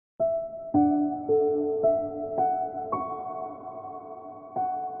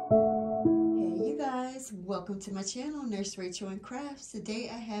welcome to my channel, Nurse Rachel and Crafts. Today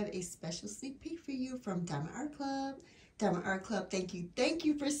I have a special sneak peek for you from Diamond Art Club. Diamond Art Club, thank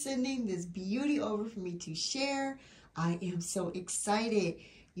you for sending this beauty over for me to share. I am so excited.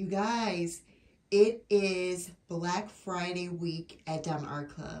 You guys, it is Black Friday week at Diamond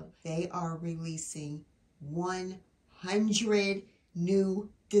Art Club. They are releasing 100 new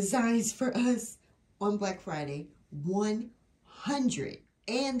designs for us on Black Friday. 100.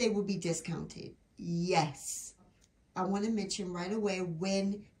 And they will be discounted. Yes. I want to mention right away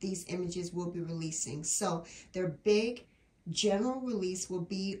when these images will be releasing. So their big general release will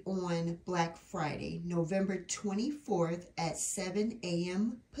be on Black Friday, November 24th at 7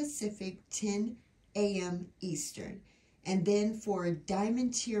 a.m. Pacific, 10 a.m. Eastern. And then for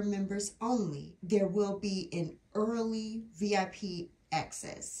Diamond tier members only, there will be an early VIP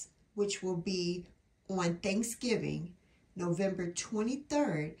access, which will be on Thanksgiving, November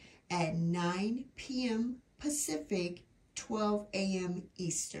 23rd at 9 p.m. Pacific, 12 a.m.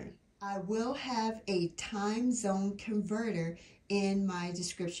 Eastern. I will have a time zone converter in my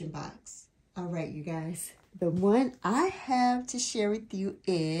description box. All right, you guys. The one I have to share with you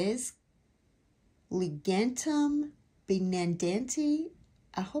is Legatum Benandanti.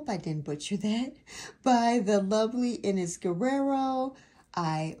 I hope I didn't butcher that. By the lovely Enys Guerrero.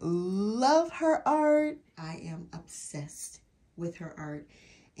 I love her art. I am obsessed with her art.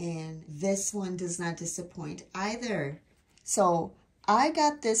 And this one does not disappoint either. So I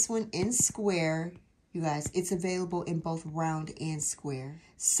got this one in square. You guys, it's available in both round and square.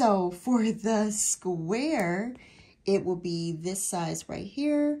 So for the square, it will be this size right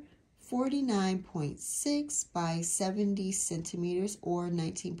here, 49.6 by 70 centimeters or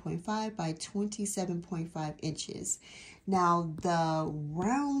 19.5 by 27.5 inches. Now the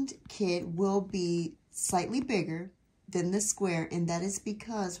round kit will be slightly bigger than the square, and that is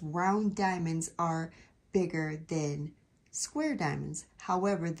because round diamonds are bigger than square diamonds.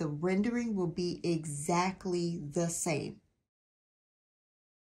 However, the rendering will be exactly the same.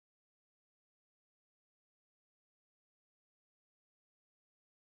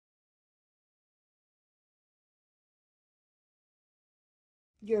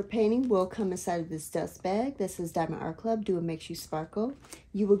 Your painting will come inside of this dust bag. This is Diamond Art Club. Do It Makes You Sparkle.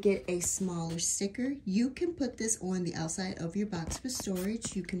 You will get a smaller sticker. You can put this on the outside of your box for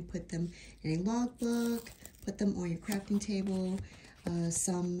storage. You can put them in a logbook, put them on your crafting table.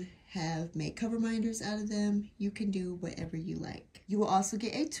 Some have made cover minders out of them. You can do whatever you like. You will also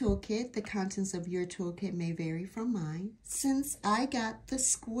get a toolkit. The contents of your toolkit may vary from mine. Since I got the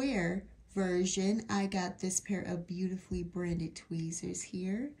square version, I got this pair of beautifully branded tweezers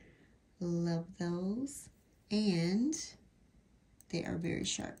here. Love those. And they are very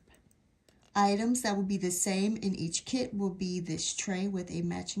sharp. Items that will be the same in each kit will be this tray with a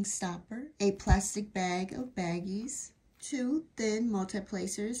matching stopper, a plastic bag of baggies, 2 thin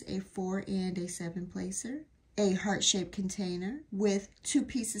multi-placers, a 4 and a 7 placer, a heart-shaped container with 2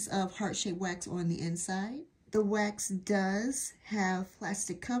 pieces of heart-shaped wax on the inside. The wax does have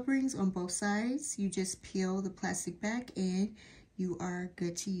plastic coverings on both sides. You just peel the plastic back and you are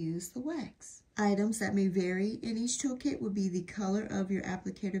good to use the wax. Items that may vary in each toolkit will be the color of your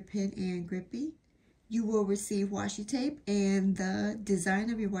applicator pen and grippy. You will receive washi tape, and the design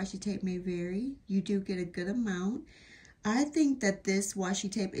of your washi tape may vary. You do get a good amount. I think that this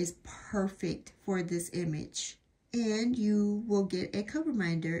washi tape is perfect for this image. And you will get a cover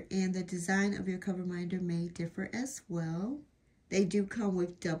minder, and the design of your cover minder may differ as well. They do come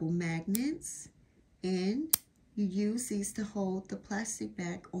with double magnets, and you use these to hold the plastic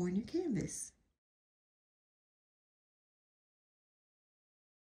back on your canvas.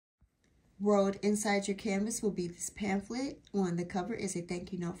 Rolled inside your canvas will be this pamphlet. On the cover is a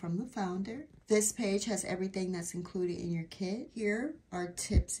thank you note from the founder. This page has everything that's included in your kit. Here are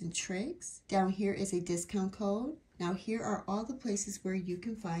tips and tricks. Down here is a discount code. Now here are all the places where you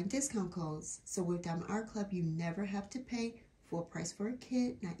can find discount codes. So with Diamond Art Club, you never have to pay full price for a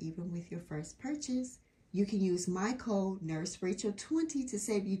kit, not even with your first purchase. You can use my code NurseRachel20 to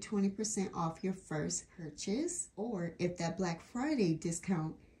save you 20% off your first purchase. Or if that Black Friday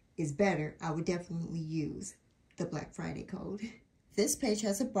discount is better, I would definitely use the Black Friday code. This page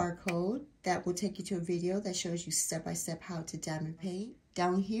has a barcode that will take you to a video that shows you step-by-step how to diamond paint.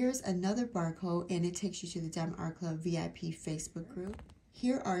 Down here is another barcode, and it takes you to the Diamond Art Club VIP Facebook group.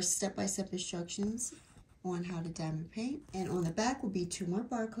 Here are step-by-step instructions on how to diamond paint. And on the back will be 2 more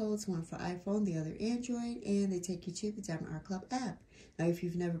barcodes, one for iPhone, the other Android, and they take you to the Diamond Art Club app. Now, if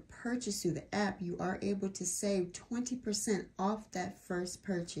you've never purchased through the app, you are able to save 20% off that first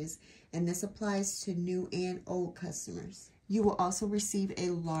purchase, and this applies to new and old customers. You will also receive a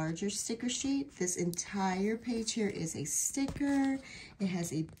larger sticker sheet. This entire page here is a sticker. It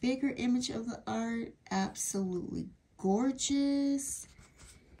has a bigger image of the art. Absolutely gorgeous.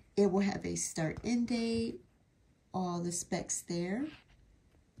 It will have a start end date, all the specs there.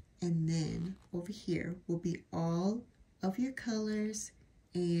 And then over here will be all of your colors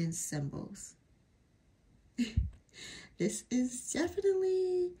and symbols. This is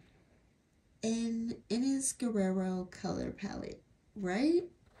definitely an Enys Guerrero color palette, right?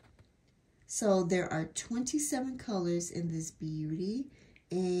 So there are 27 colors in this beauty.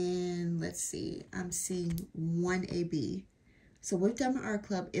 And let's see, I'm seeing 1 AB. So with Diamond Art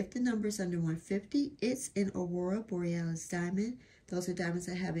Club, if the number is under 150, it's an Aurora Borealis diamond. Those are diamonds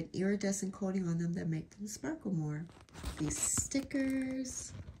that have an iridescent coating on them that make them sparkle more. These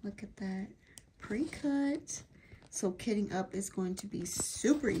stickers, look at that, pre-cut. So kitting up is going to be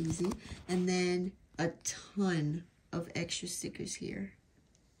super easy. And then a ton of extra stickers here.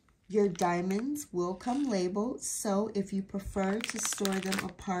 Your diamonds will come labeled, so if you prefer to store them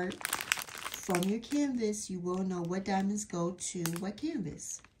apart from your canvas, you will know what diamonds go to what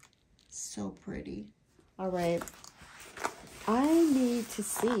canvas. So pretty. All right, I need to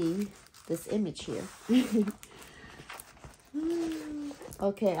see this image here.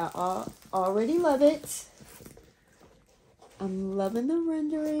 Okay, I already love it. I'm loving the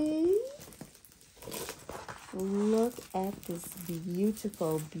rendering. Look at this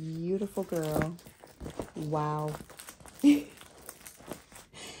beautiful, beautiful girl. Wow. And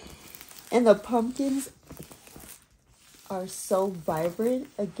the pumpkins are so vibrant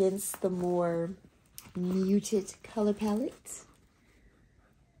against the more muted color palette.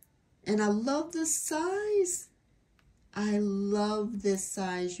 And I love the size. I love this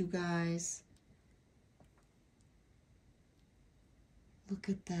size, you guys. Look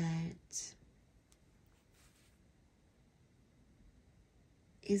at that.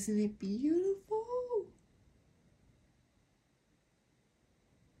 Isn't it beautiful?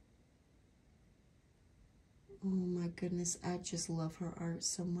 Oh my goodness, I just love her art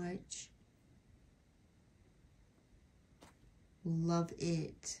so much. Love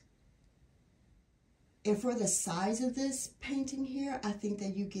it. And for the size of this painting here, I think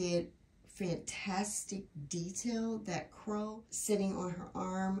that you get fantastic detail. That crow sitting on her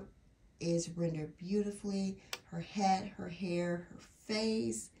arm is rendered beautifully. Her head, her hair, her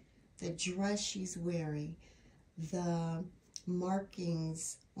face, the dress she's wearing, the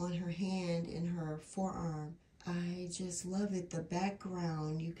markings on her hand and her forearm. I just love it. The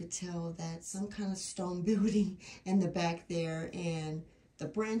background, you could tell that some kind of stone building in the back there, and the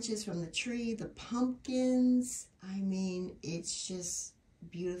branches from the tree, the pumpkins. I mean, it's just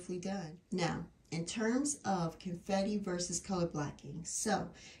beautifully done. Now, in terms of confetti versus color blocking. So,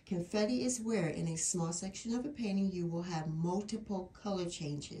 confetti is where in a small section of a painting you will have multiple color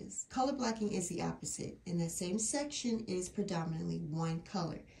changes. Color blocking is the opposite. In the same section, it is predominantly one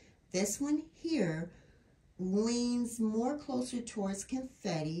color. This one here leans more closer towards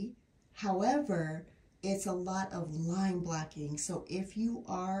confetti. However, it's a lot of line blocking. So if you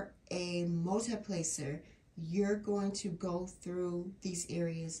are a multi-placer, you're going to go through these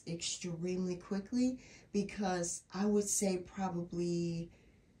areas extremely quickly, because I would say probably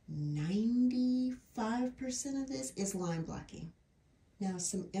 95% of this is line blocking. Now,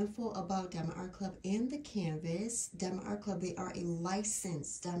 some info about Diamond Art Club and the canvas. Diamond Art Club, they are a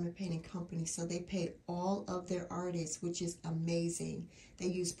licensed diamond painting company, so they pay all of their artists, which is amazing. They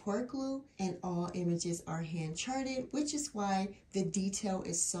use pour glue, and all images are hand charted, which is why the detail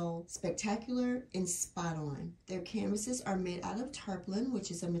is so spectacular and spot on. Their canvases are made out of tarpaulin,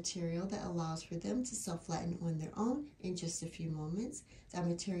 which is a material that allows for them to self-flatten on their own in just a few moments. That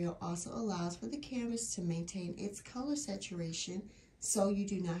material also allows for the canvas to maintain its color saturation, so you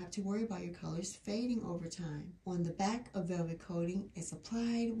do not have to worry about your colors fading over time. On the back, a velvet coating is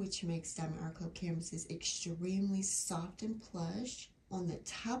applied, which makes Diamond Art Club canvases extremely soft and plush. On the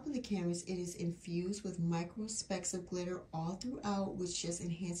top of the canvas, it is infused with micro specks of glitter all throughout, which just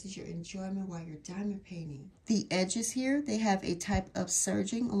enhances your enjoyment while you're diamond painting. The edges here, they have a type of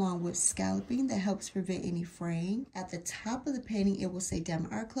serging along with scalloping that helps prevent any fraying. At the top of the painting, it will say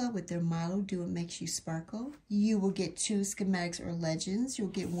Diamond Art Club with their motto, "Do What Makes You Sparkle." You will get 2 schematics or legends. You'll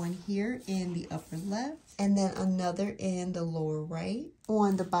get one here in the upper left, and then another in the lower right.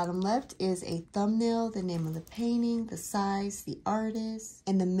 On the bottom left is a thumbnail, the name of the painting, the size, the artist.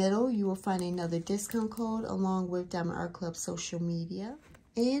 In the middle, you will find another discount code along with Diamond Art Club social media.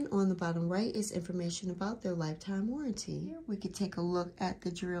 And on the bottom right is information about their lifetime warranty. Here we could take a look at the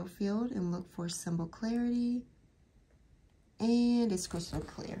drill field and look for symbol clarity. And it's crystal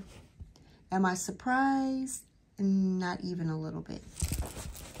clear. Am I surprised Not even a little bit.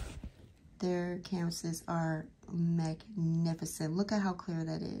 Their canvases are magnificent. Look at how clear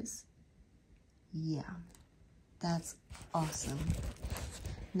that is. Yeah, that's awesome.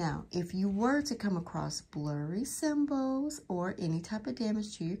 Now, if you were to come across blurry symbols or any type of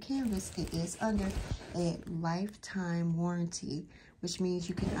damage to your canvas, it is under a lifetime warranty, which means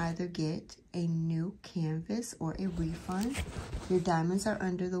you can either get a new canvas or a refund. Your diamonds are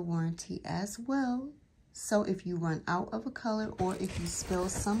under the warranty as well. So if you run out of a color or if you spill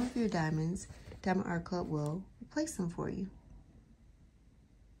some of your diamonds, Diamond Art Club will replace them for you.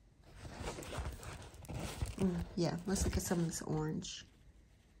 Yeah, let's look at some of this orange.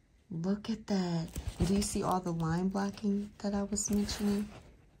 Look at that. Do you see all the line blocking that I was mentioning?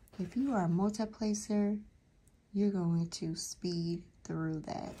 If you are a multi-placer, you're going to speed through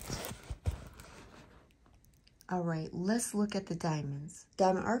that. All right, let's look at the diamonds.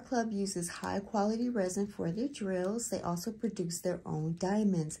 Diamond Art Club uses high quality resin for their drills. They also produce their own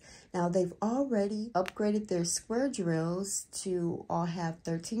diamonds. Now, they've already upgraded their square drills to all have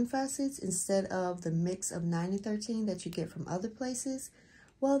 13 facets instead of the mix of 9 and 13 that you get from other places.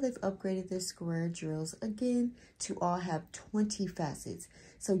 Well, they've upgraded their square drills again to all have 20 facets.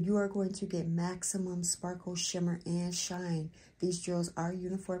 So you are going to get maximum sparkle, shimmer, and shine. These drills are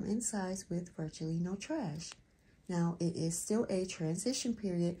uniform in size with virtually no trash. Now, it is still a transition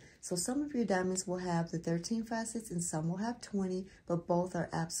period, so some of your diamonds will have the 13 facets and some will have 20, but both are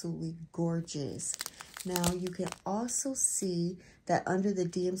absolutely gorgeous. Now, you can also see that under the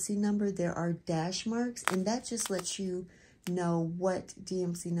DMC number, there are dash marks, and that just lets you know what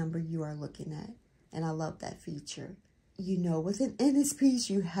DMC number you are looking at. And I love that feature. You know, with an Enys piece,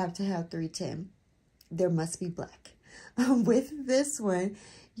 you have to have 310. There must be black. With this one,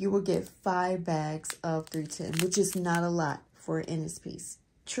 you will get 5 bags of 310, which is not a lot for an Enys piece,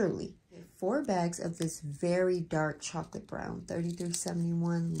 truly. 4 bags of this very dark chocolate brown,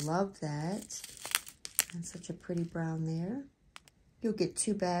 3371, love that. And such a pretty brown there. You'll get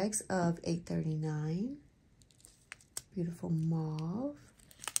 2 bags of 839. Beautiful mauve.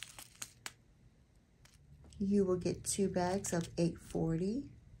 You will get 2 bags of 840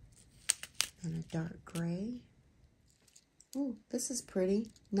 and a dark gray. Oh, this is pretty.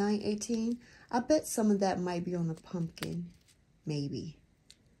 918. I bet some of that might be on the pumpkin, maybe.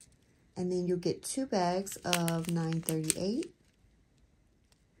 And then you'll get 2 bags of 938.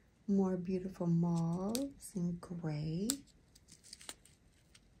 More beautiful mauves and gray.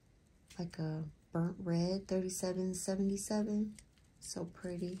 Like a burnt red, 3777. So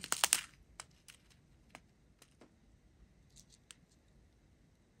pretty.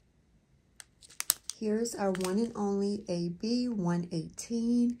 Here's our one and only AB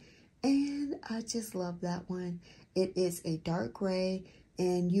 118. And I just love that one. It is a dark gray,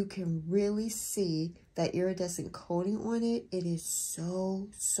 and you can really see that iridescent coating on it. It is so,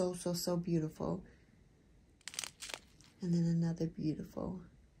 so, so, so beautiful. And then another beautiful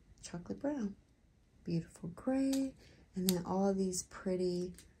chocolate brown. Beautiful gray, and then all these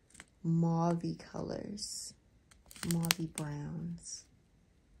pretty mauvey colors, mauvey browns.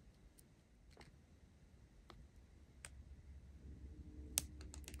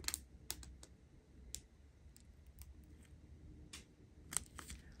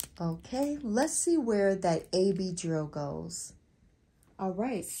 Okay, let's see where that AB drill goes. All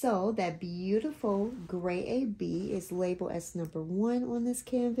right, so that beautiful gray AB is labeled as number 1 on this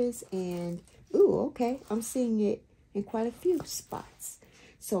canvas, and ooh, okay, I'm seeing it in quite a few spots.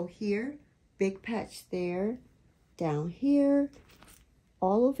 So here, big patch there, down here,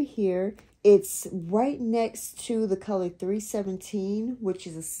 all over here. It's right next to the color 317, which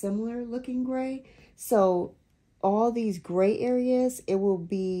is a similar looking gray. So all these gray areas, it will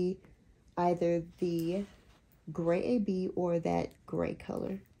be either the gray AB or that gray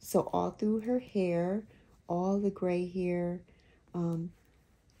color. So all through her hair, all the gray here,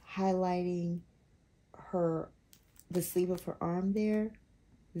 highlighting the sleeve of her arm there,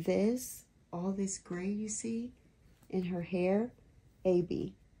 all this gray you see in her hair,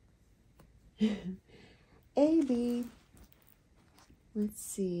 AB. AB. Let's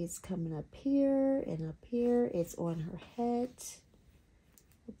see, it's coming up here and up here. It's on her head,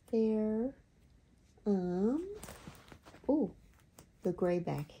 up there. Oh, the gray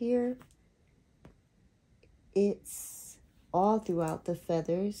back here. It's all throughout the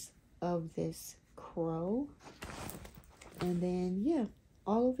feathers of this crow. And then, yeah,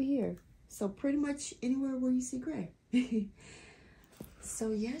 all over here. So pretty much anywhere where you see gray.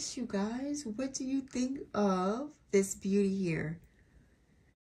 So yes, you guys, what do you think of this beauty here?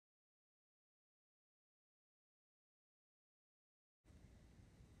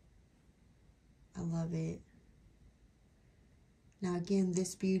 I love it. Now again,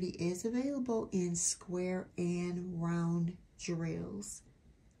 this beauty is available in square and round drills.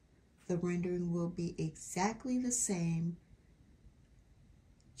 The rendering will be exactly the same,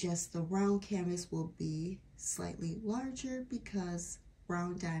 just the round canvas will be slightly larger because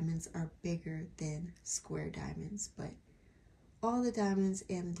round diamonds are bigger than square diamonds, but all the diamonds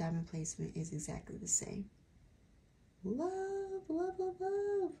and the diamond placement is exactly the same. Love, love, love,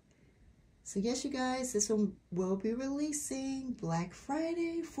 love. So yes, you guys, this one will be releasing Black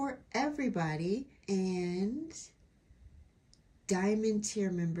Friday for everybody, and Diamond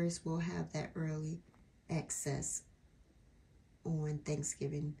tier members will have that early access on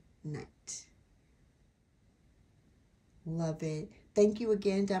Thanksgiving night. Love it. Thank you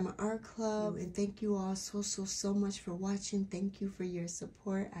again, Diamond Art Club, and thank you all so much for watching. Thank you for your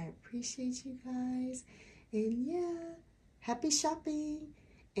support. I appreciate you guys. And yeah, happy shopping.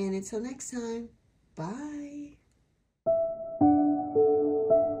 And until next time, bye.